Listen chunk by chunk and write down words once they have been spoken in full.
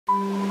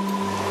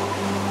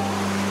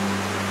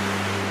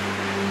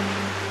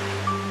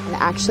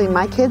actually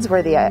my kids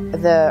were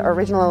the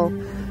original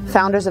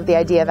founders of the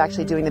idea of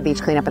actually doing the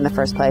beach cleanup in the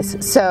first place.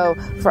 So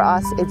for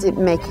us, it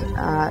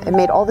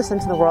made all the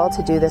sense in the world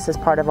to do this as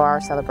part of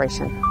our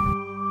celebration.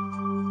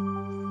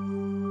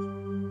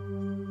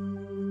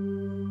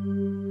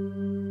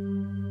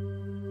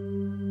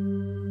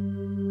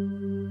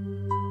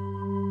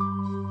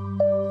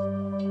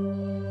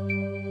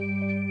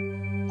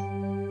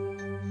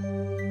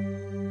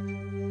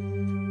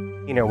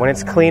 You know, when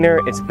it's cleaner,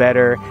 it's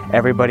better,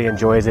 everybody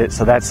enjoys it.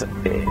 So that's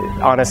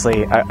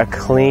honestly a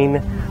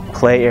clean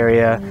play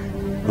area,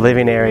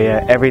 living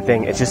area,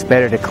 everything. It's just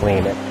better to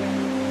clean it.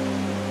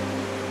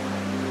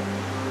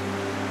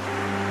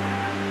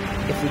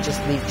 If we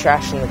just leave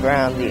trash on the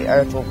ground, the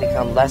earth will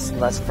become less and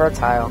less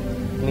fertile,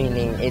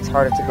 meaning it's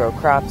harder to grow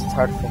crops, it's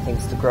harder for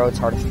things to grow, it's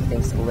harder for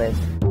things to live.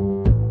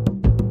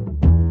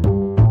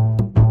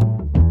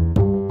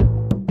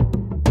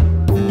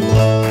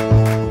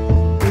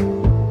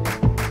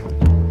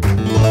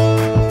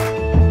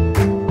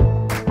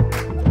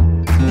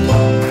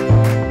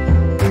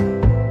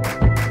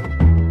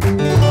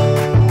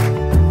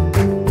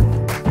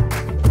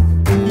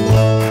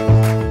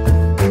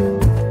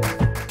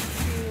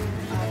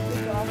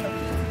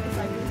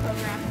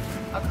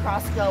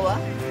 Across Goa.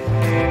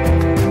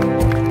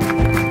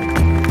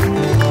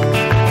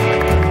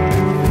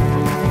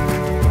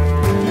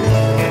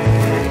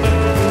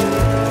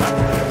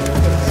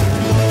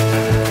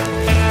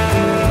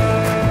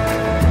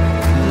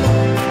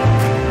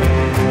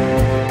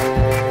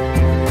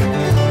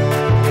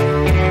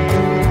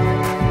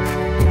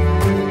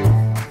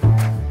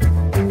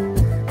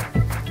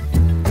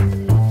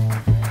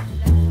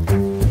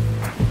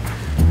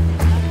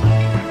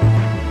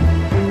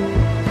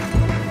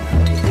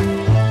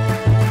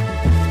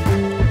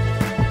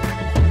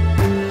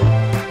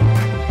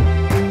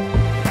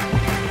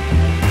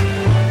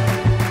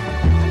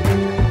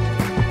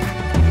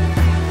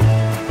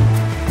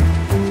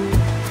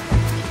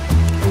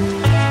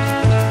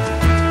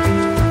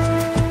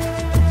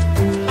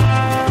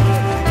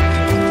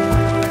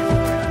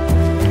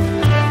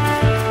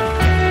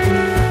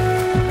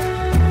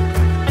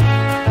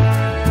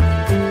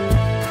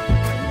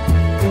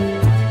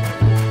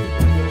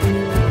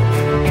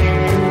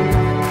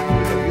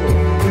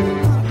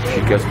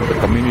 She cares for the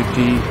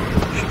community,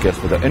 she cares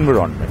for the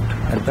environment,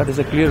 and that is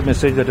a clear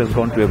message that has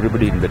gone to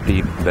everybody in the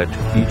team, that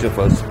each of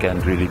us can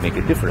really make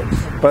a difference.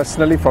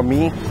 Personally, for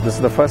me, this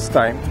is the first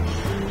time.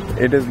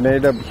 It has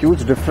made a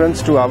huge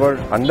difference to our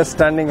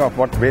understanding of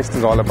what waste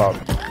is all about.